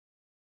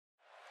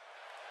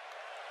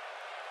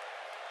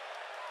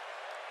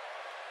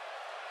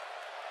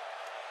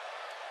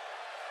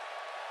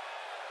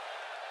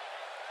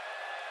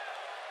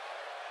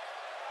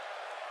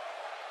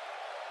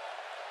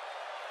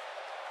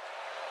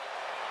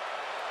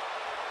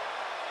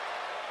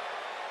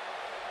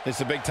This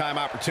is a big-time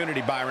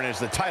opportunity, Byron, as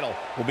the title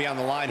will be on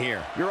the line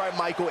here. You're right,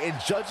 Michael, and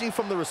judging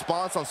from the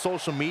response on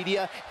social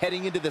media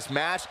heading into this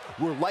match,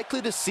 we're likely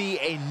to see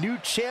a new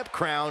champ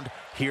crowned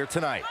here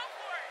tonight.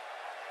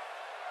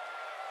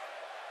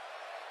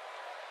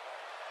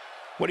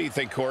 What do you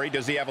think, Corey?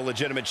 Does he have a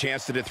legitimate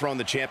chance to dethrone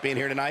the champion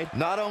here tonight?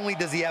 Not only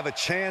does he have a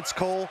chance,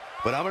 Cole,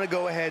 but I'm going to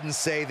go ahead and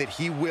say that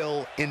he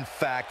will, in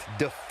fact,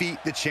 defeat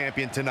the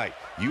champion tonight.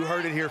 You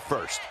heard it here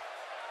first.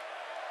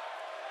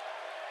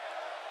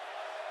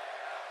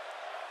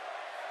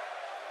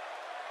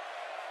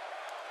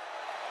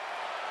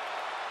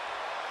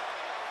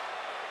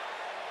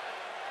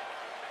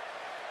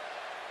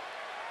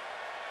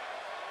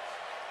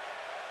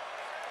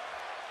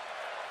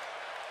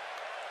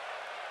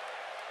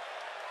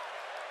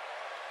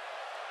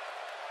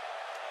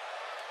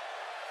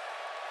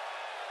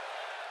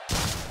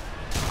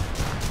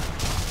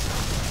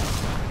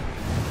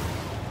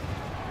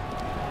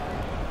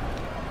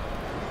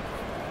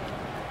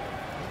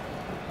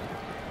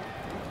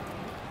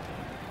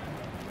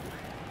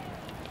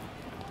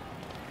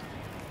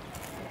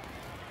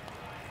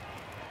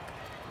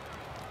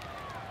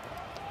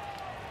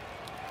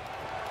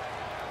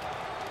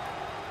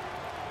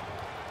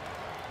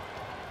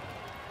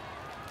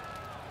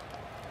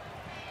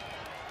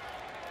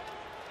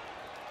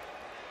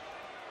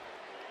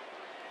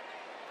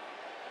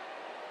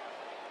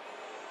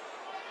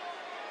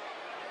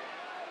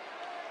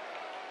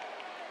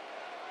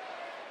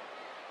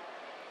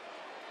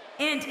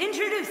 And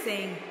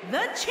introducing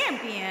the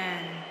champion,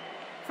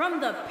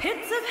 from the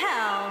pits of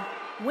hell,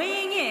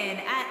 weighing in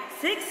at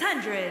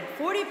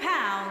 640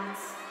 pounds,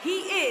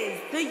 he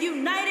is the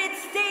United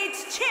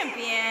States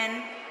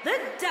champion, the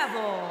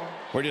Devil.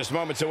 We're just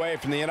moments away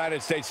from the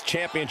United States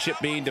Championship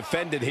being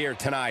defended here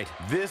tonight.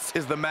 This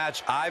is the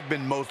match I've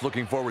been most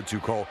looking forward to,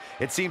 Cole.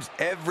 It seems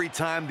every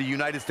time the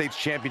United States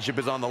Championship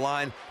is on the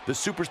line, the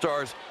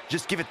superstars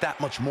just give it that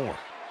much more.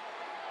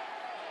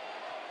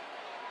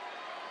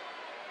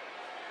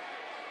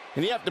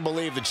 And you have to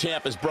believe the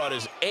champ has brought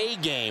his A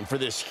game for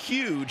this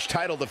huge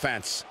title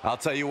defense. I'll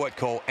tell you what,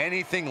 Cole,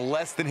 anything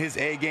less than his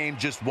A game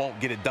just won't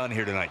get it done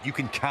here tonight. You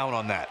can count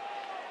on that.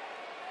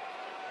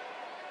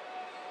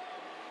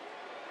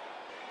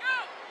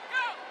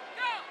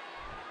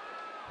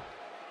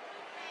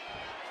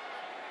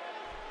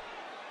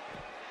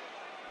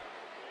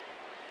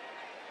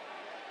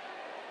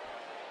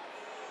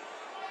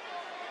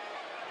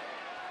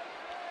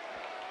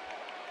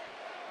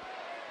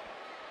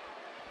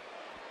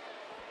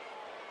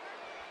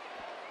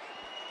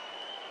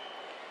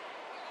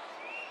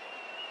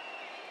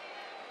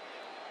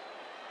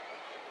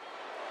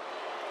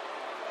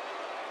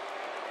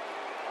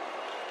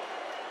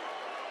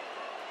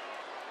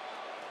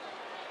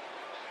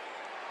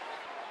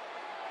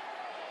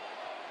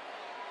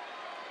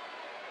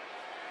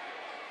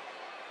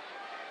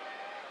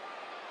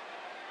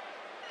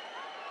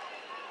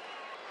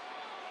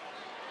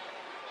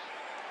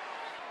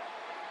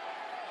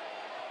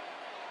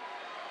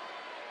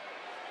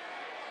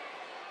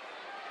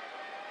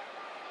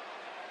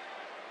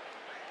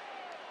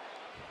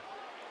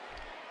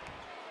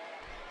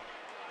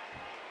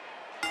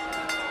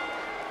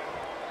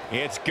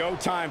 It's go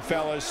time,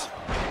 fellas.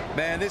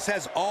 Man, this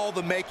has all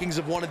the makings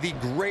of one of the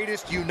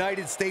greatest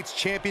United States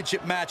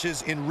Championship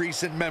matches in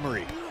recent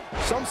memory.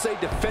 Some say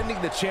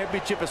defending the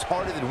championship is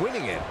harder than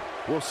winning it.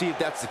 We'll see if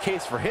that's the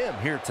case for him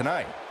here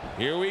tonight.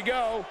 Here we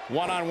go.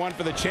 One-on-one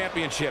for the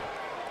championship.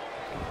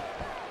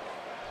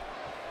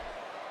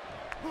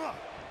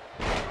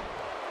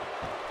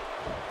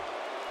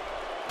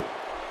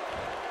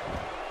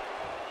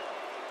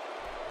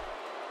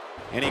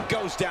 And he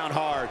goes down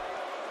hard.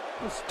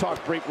 Let's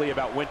talk briefly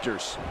about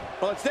Winters.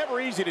 Well, it's never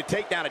easy to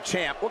take down a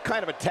champ. What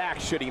kind of attack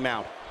should he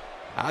mount?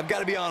 I've got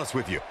to be honest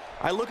with you.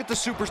 I look at the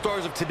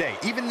superstars of today,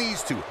 even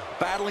these two,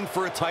 battling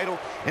for a title,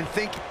 and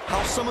think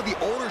how some of the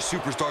older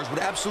superstars would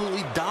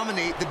absolutely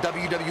dominate the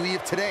WWE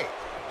of today.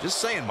 Just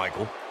saying,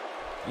 Michael.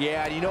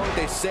 Yeah, you know what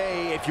they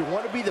say, if you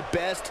want to be the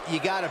best, you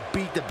got to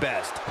beat the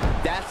best.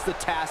 That's the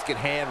task at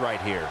hand right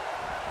here.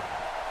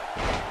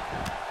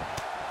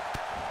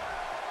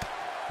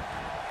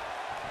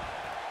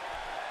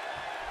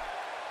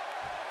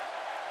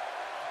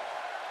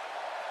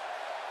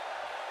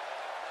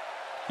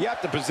 You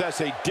have to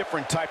possess a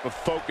different type of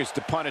focus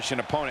to punish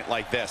an opponent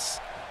like this.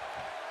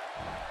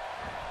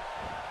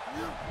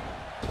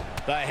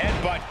 The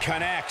headbutt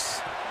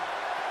connects.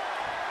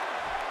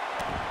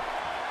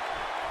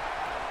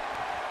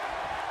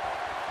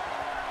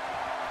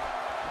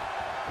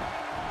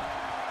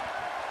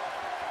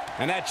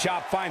 And that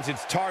chop finds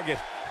its target.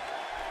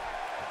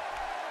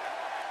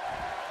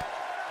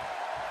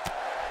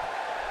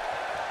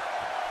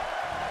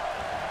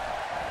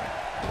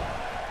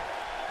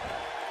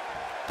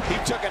 He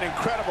took an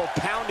incredible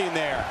pounding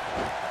there.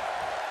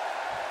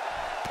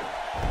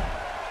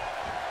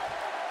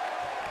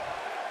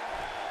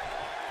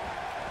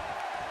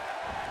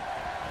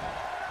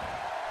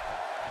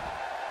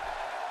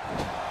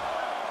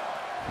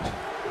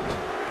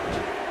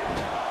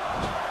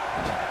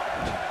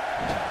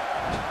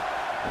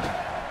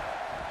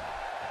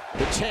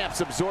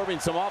 Champ's absorbing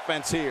some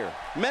offense here.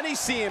 Many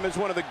see him as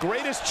one of the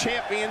greatest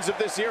champions of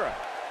this era.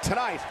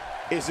 Tonight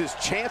is his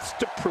chance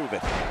to prove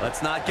it.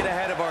 Let's not get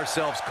ahead of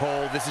ourselves,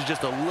 Cole. This is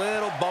just a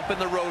little bump in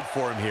the road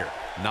for him here.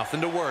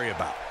 Nothing to worry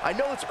about. I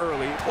know it's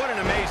early. What an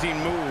amazing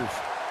move.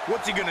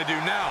 What's he gonna do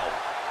now?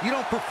 You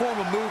don't perform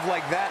a move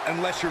like that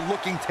unless you're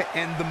looking to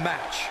end the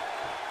match.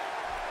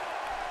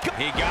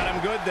 He got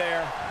him good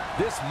there.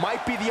 This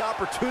might be the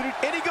opportunity.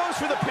 And he goes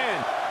for the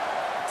pin.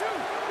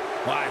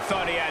 Well, I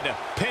thought he had to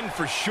pin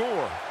for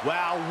sure.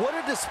 Wow, what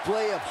a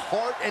display of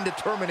heart and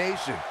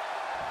determination.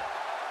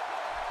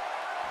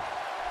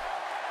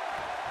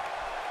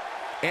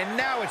 And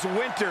now it's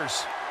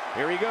Winters.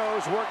 Here he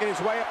goes, working his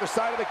way up the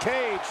side of the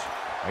cage.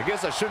 I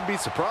guess I shouldn't be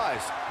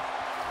surprised.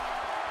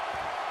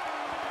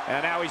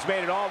 And now he's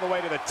made it all the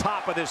way to the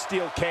top of this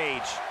steel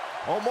cage.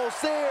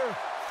 Almost there.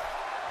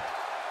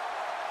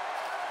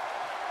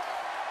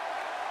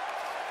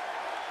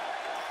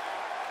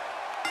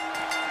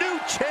 New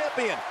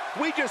champion.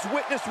 We just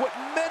witnessed what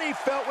many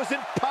felt was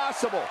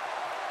impossible.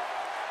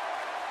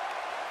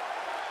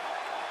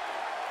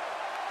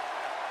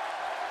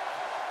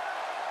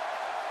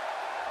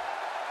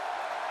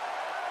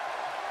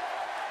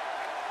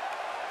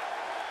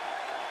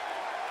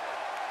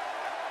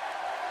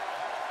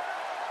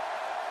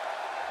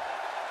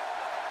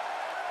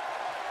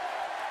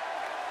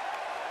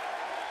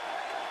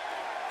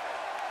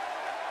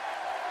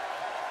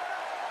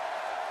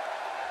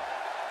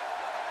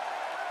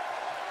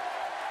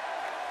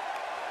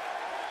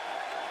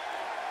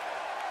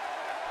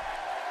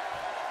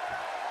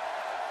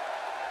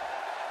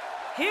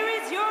 Here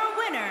is your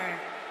winner,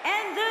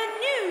 and the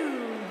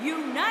new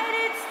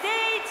United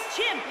States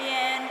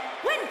Champion,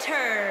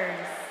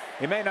 Winters.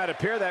 It may not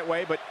appear that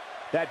way, but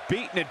that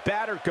beaten and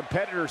battered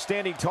competitor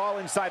standing tall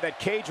inside that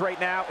cage right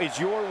now is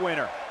your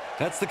winner.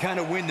 That's the kind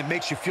of win that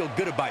makes you feel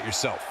good about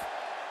yourself.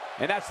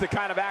 And that's the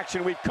kind of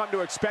action we've come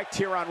to expect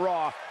here on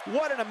Raw.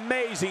 What an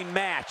amazing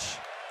match.